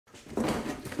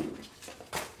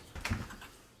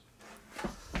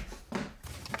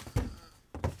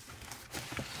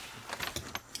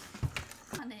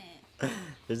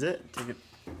Is it? Take it.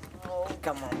 Oh,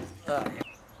 come on.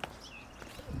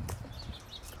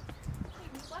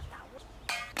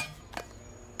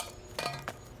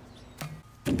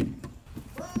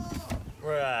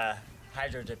 We're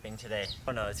hydro dipping today.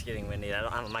 Oh no, it's getting windy. I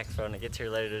don't have a microphone. It gets here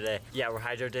later today. Yeah, we're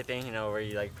hydro dipping, you know, where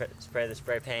you like spray the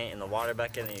spray paint in the water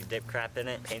bucket and you dip crap in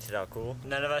it, paint it all cool.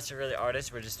 None of us are really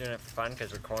artists. We're just doing it for fun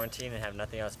because we're quarantined and have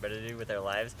nothing else better to do with our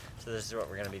lives. So this is what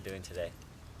we're gonna be doing today.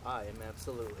 I am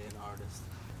absolutely an artist.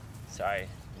 Sorry,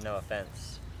 no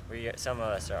offense. Some of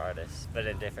us are artists, but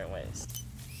in different ways.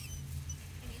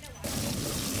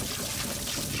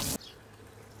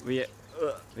 We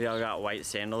all got white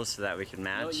sandals so that we can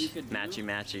match.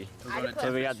 Matchy.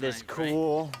 So we got this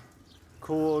cool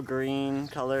green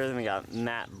color, then we got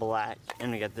matte black,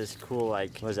 and we got this cool,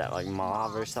 like, what is that, like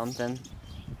mauve or something?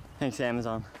 Thanks,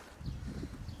 Amazon.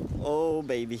 Oh,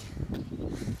 baby.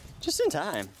 Just in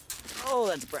time. Oh,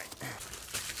 that's bright.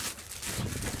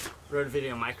 Rode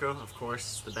Video Micro, of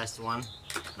course, the best one.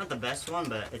 Not the best one,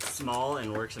 but it's small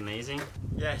and works amazing.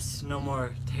 Yes, no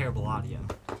more terrible audio.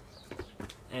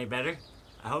 Any better?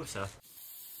 I hope so.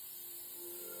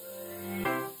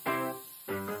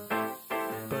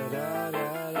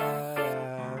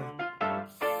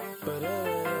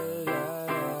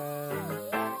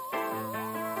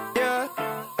 Yeah,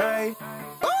 hey.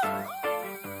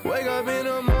 Wake up in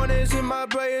the morning, send my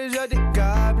prayers up to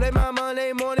God. Play my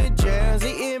Monday morning jams,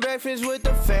 eating breakfast with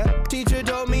the fam. Teacher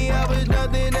told me I was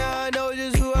nothing, now I know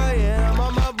just who I am.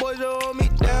 All my boys will hold me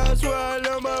down, swear I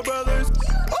love my brothers.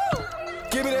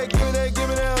 Give me that, give me that, give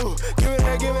me that, ooh. Give me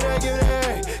that, give me that, give me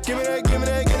that. Give me that, give me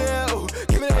that, give me that, ooh.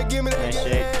 Give me that, give me that, give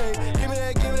me that. Give me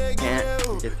that, give me that, give me that,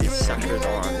 ooh. Get these suckers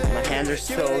on. My hands are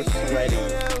so sweaty. Give me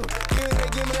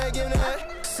that, give me that, give me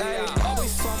that. Say I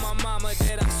always told my mama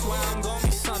that I swear I'm gonna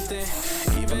be something.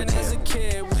 Even as a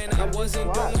kid when I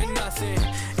wasn't doing nothing.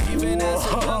 Even as a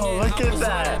youngin', look I at was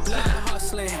that. on that block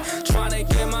hustling. Trying to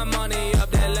get my money up,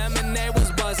 that lemonade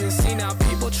was buzzing. See now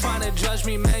people trying to judge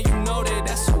me, man, you know that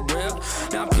that's so real.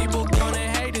 Now people gonna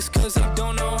hate us cause they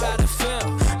don't know how to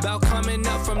feel about coming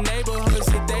up from neighborhoods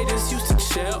that they just used to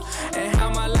chill. And how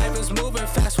my life is moving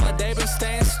fast while they been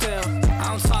staying still. I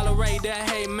don't tolerate that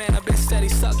hate, man, I've been steady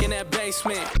stuck in that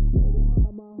basement.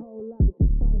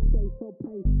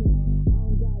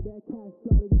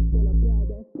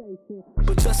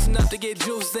 But just enough to get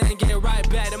juice, then get right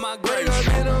back to my grave.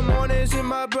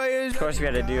 Of course, we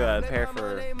got to do a pair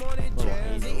for little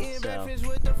Hazel, so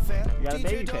we got a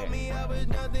baby pair.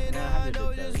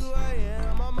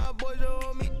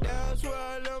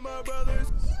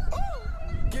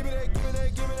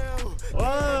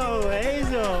 Whoa,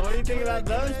 Hazel, what do you think about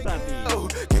those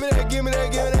puppies? Give me that, give me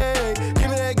that, give me that, give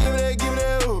me that, give me that, give me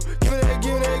that, give me that,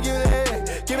 give me that, give me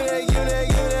that, give me that, give me that,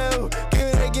 give me that, give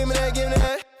me that, give me that, give me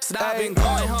that. I've been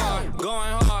going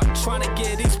hard, trying to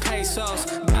get these pesos.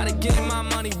 Gotta get my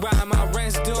money right, my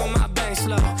rent's due, my bank's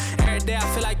low. Every day I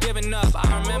feel like giving up,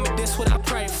 I remember this what I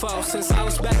prayed for. Since I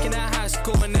was back in that high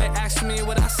school and they asked me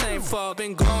what I sang for.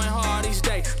 Been going hard each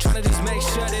day, trying to just make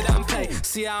sure that I'm paid.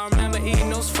 See, I remember eating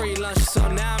those free lunches, so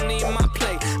now I'm needing my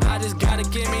plate. I just gotta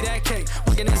give me that cake,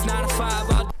 working this 9 to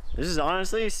 5. This is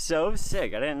honestly so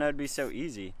sick. I didn't know it'd be so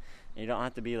easy. You don't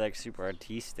have to be like super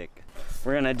artistic.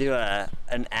 We're gonna do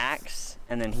an axe,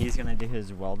 and then he's gonna do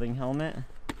his welding helmet,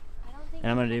 and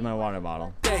I'm gonna do my water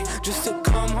bottle. Just to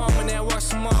come home and then work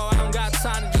some more. I don't got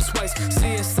time to just waste. See,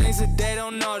 it's things that they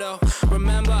don't know though.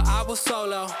 Remember, I was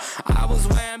solo. I was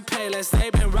wearing Payless. They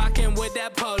been rocking with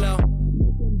that polo.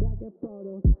 Looking back at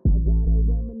photos, I gotta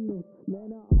reminisce.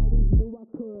 Man, I always knew I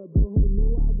could, but who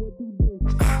knew I would do this?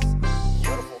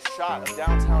 Beautiful shot of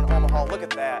downtown Omaha. Look at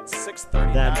that.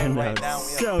 6:39 right now. We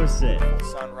so sick.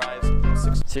 Sunrise.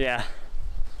 So yeah,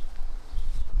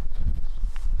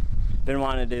 been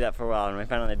wanting to do that for a while, and we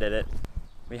finally did it.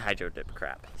 We hydro dip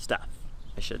crap stuff,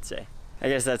 I should say. I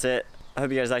guess that's it. I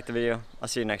hope you guys liked the video. I'll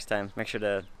see you next time. Make sure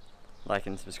to like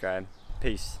and subscribe.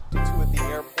 Peace. 2 at the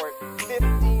airport.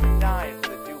 59 for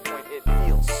the dew point. It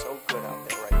feels so good out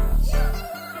there right now.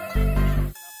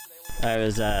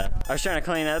 I was trying to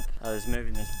clean up. I was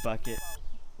moving this bucket.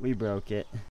 We broke it.